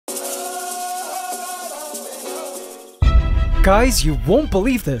Guys, you won't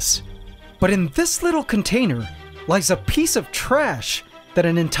believe this, but in this little container lies a piece of trash that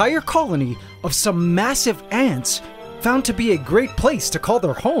an entire colony of some massive ants found to be a great place to call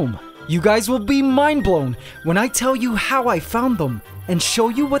their home. You guys will be mind blown when I tell you how I found them and show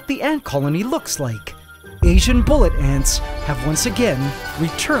you what the ant colony looks like. Asian bullet ants have once again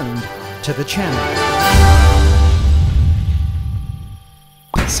returned to the channel.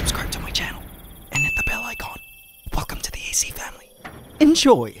 Please subscribe to my channel and hit the bell icon. Welcome to the AC family.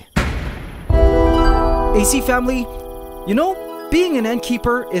 Enjoy! AC family, you know, being an ant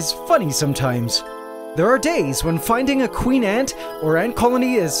keeper is funny sometimes. There are days when finding a queen ant or ant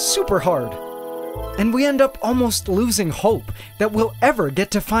colony is super hard, and we end up almost losing hope that we'll ever get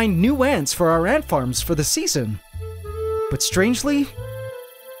to find new ants for our ant farms for the season. But strangely,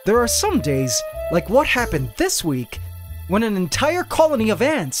 there are some days, like what happened this week, when an entire colony of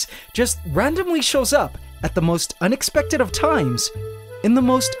ants just randomly shows up at the most unexpected of times, in the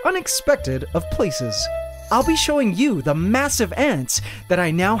most unexpected of places. I'll be showing you the massive ants that I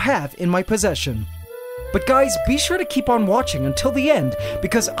now have in my possession. But guys, be sure to keep on watching until the end,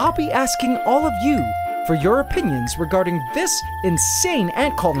 because I'll be asking all of you for your opinions regarding this insane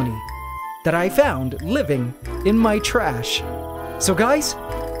ant colony that I found living in my trash. So guys,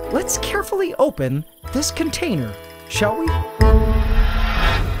 let's carefully open this container, shall we?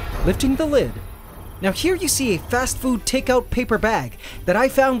 Lifting the lid. Now here you see a fast food takeout paper bag that I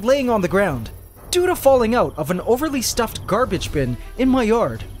found laying on the ground due to falling out of an overly stuffed garbage bin in my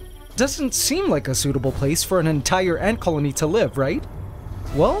yard. Doesn't seem like a suitable place for an entire ant colony to live, right?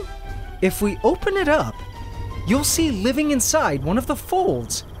 Well, if we open it up, you'll see living inside one of the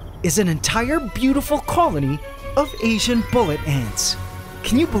folds is an entire beautiful colony of Asian bullet ants.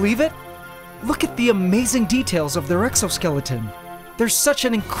 Can you believe it? Look at the amazing details of their exoskeleton. They're such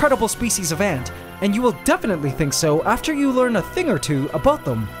an incredible species of ant, and you will definitely think so after you learn a thing or two about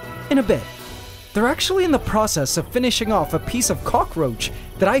them in a bit. They're actually in the process of finishing off a piece of cockroach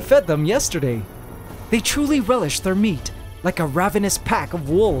that I fed them yesterday. They truly relish their meat, like a ravenous pack of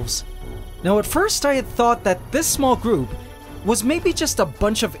wolves. Now at first I had thought that this small group was maybe just a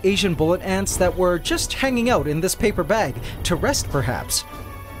bunch of Asian bullet ants that were just hanging out in this paper bag to rest perhaps.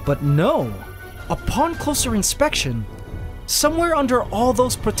 But no, upon closer inspection, somewhere under all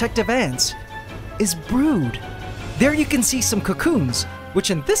those protective ants is brood. There you can see some cocoons, which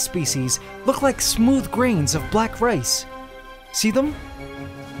in this species look like smooth grains of black rice. See them?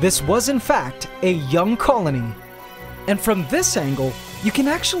 This was in fact a young colony. And from this angle, you can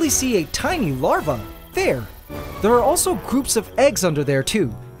actually see a tiny larva there. There are also groups of eggs under there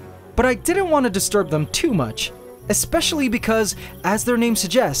too, but I didn't want to disturb them too much, especially because, as their name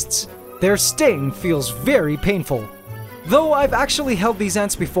suggests, their sting feels very painful. Though I've actually held these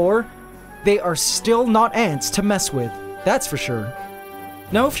ants before, they are still not ants to mess with, that's for sure.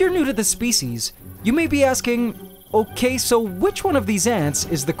 Now if you're new to this species, you may be asking, okay, so which one of these ants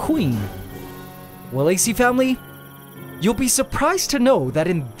is the queen? Well, AC family, you'll be surprised to know that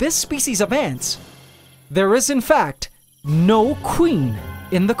in this species of ants, there is in fact no queen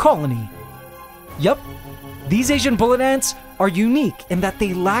in the colony. Yup, these Asian bullet ants are unique in that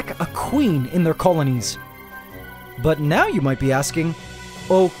they lack a queen in their colonies. But now you might be asking,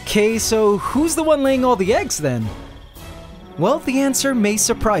 okay, so who's the one laying all the eggs then? Well, the answer may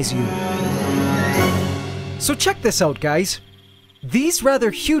surprise you. So check this out, guys. These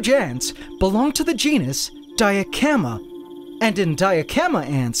rather huge ants belong to the genus Diacama, and in Diacama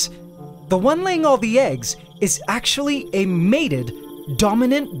ants, the one laying all the eggs is actually a mated,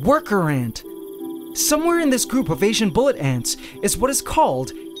 dominant worker ant. Somewhere in this group of Asian bullet ants is what is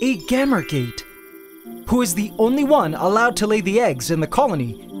called a gamergate, who is the only one allowed to lay the eggs in the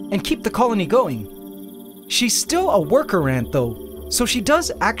colony and keep the colony going. She's still a worker ant though, so she does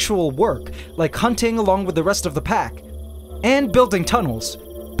actual work, like hunting along with the rest of the pack, and building tunnels,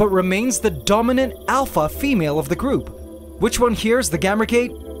 but remains the dominant alpha female of the group. Which one here is the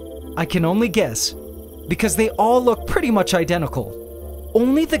gamergate? I can only guess, because they all look pretty much identical.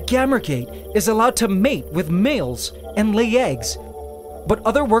 Only the gamergate is allowed to mate with males and lay eggs, but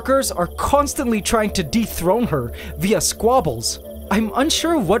other workers are constantly trying to dethrone her via squabbles. I'm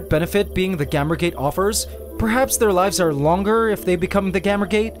unsure what benefit being the gamergate offers. Perhaps their lives are longer if they become the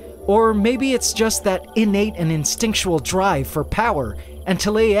gamergate, or maybe it's just that innate and instinctual drive for power and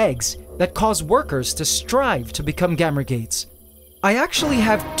to lay eggs that cause workers to strive to become gamergates. I actually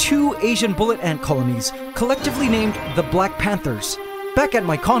have 2 Asian bullet ant colonies, collectively named the Black Panthers, back at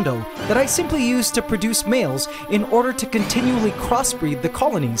my condo that I simply use to produce males in order to continually crossbreed the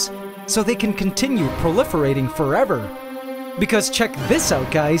colonies, so they can continue proliferating forever. Because check this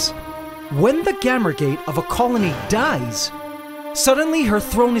out, guys. When the gamergate of a colony dies, Suddenly, her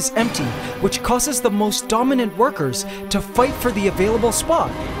throne is empty, which causes the most dominant workers to fight for the available spot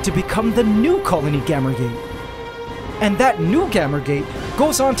to become the new colony Gamergate. And that new Gamergate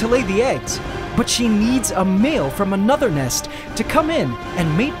goes on to lay the eggs, but she needs a male from another nest to come in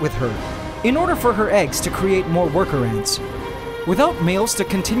and mate with her in order for her eggs to create more worker ants. Without males to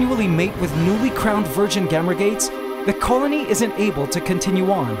continually mate with newly crowned virgin Gamergates, the colony isn't able to continue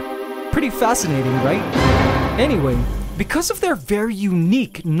on. Pretty fascinating, right? Anyway, because of their very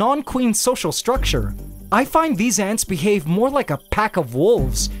unique non-queen social structure, I find these ants behave more like a pack of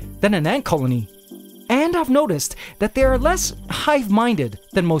wolves than an ant colony. And I've noticed that they are less hive-minded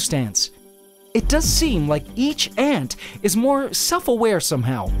than most ants. It does seem like each ant is more self-aware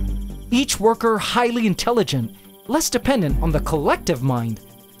somehow. Each worker highly intelligent, less dependent on the collective mind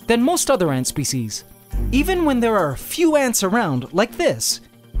than most other ant species. Even when there are few ants around like this,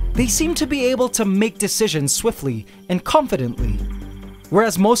 they seem to be able to make decisions swiftly and confidently.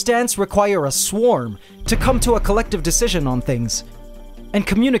 Whereas most ants require a swarm to come to a collective decision on things, and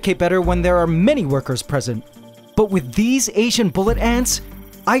communicate better when there are many workers present. But with these Asian bullet ants,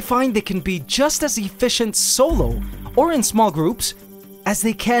 I find they can be just as efficient solo or in small groups as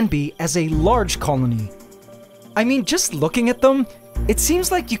they can be as a large colony. I mean, just looking at them, it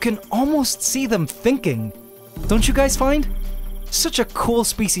seems like you can almost see them thinking. Don't you guys find? Such a cool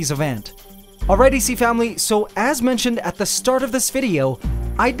species of ant. Alright, AC family, so as mentioned at the start of this video,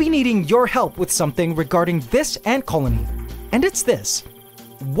 I'd be needing your help with something regarding this ant colony. And it's this.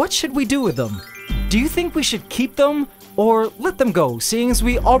 What should we do with them? Do you think we should keep them or let them go, seeing as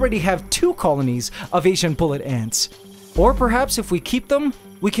we already have 2 colonies of Asian bullet ants? Or perhaps if we keep them,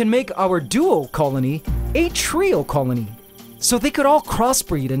 we can make our duo colony a trio colony, so they could all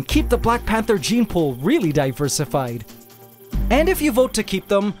crossbreed and keep the Black Panther gene pool really diversified. And if you vote to keep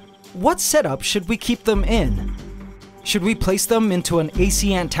them, what setup should we keep them in? Should we place them into an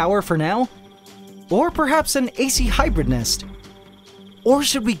AC ant tower for now? Or perhaps an AC hybrid nest? Or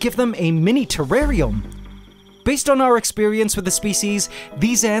should we give them a mini terrarium? Based on our experience with the species,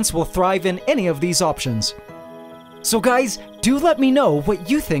 these ants will thrive in any of these options. So guys, do let me know what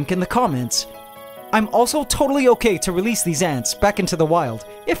you think in the comments. I'm also totally okay to release these ants back into the wild,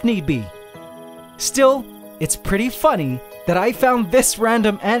 if need be. Still, it's pretty funny that I found this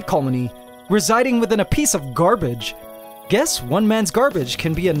random ant colony residing within a piece of garbage. Guess one man's garbage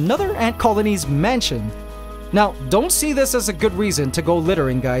can be another ant colony's mansion. Now, don't see this as a good reason to go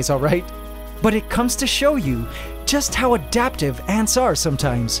littering, guys, alright? But it comes to show you just how adaptive ants are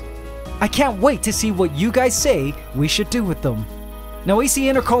sometimes. I can't wait to see what you guys say we should do with them. Now, AC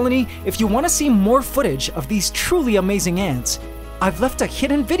Inner Colony, if you want to see more footage of these truly amazing ants, I've left a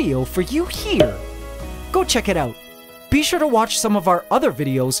hidden video for you here. Go check it out. Be sure to watch some of our other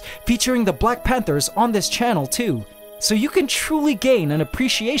videos featuring the Black Panthers on this channel too, so you can truly gain an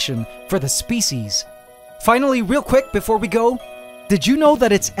appreciation for the species. Finally, real quick before we go, did you know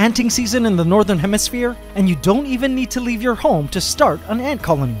that it's anting season in the Northern Hemisphere, and you don't even need to leave your home to start an ant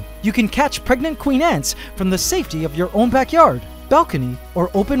colony? You can catch pregnant queen ants from the safety of your own backyard, balcony,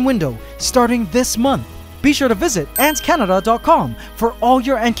 or open window starting this month. Be sure to visit AntsCanada.com for all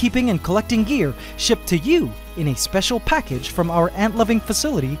your ant keeping and collecting gear shipped to you in a special package from our ant-loving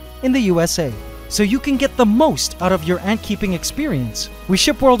facility in the USA, so you can get the most out of your ant keeping experience. We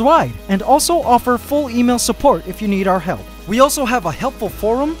ship worldwide and also offer full email support if you need our help. We also have a helpful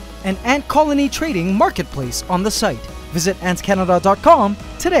forum and ant colony trading marketplace on the site. Visit AntsCanada.com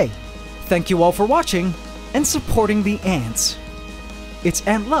today. Thank you all for watching and supporting the ants. It's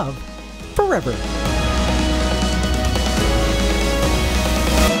ant love forever.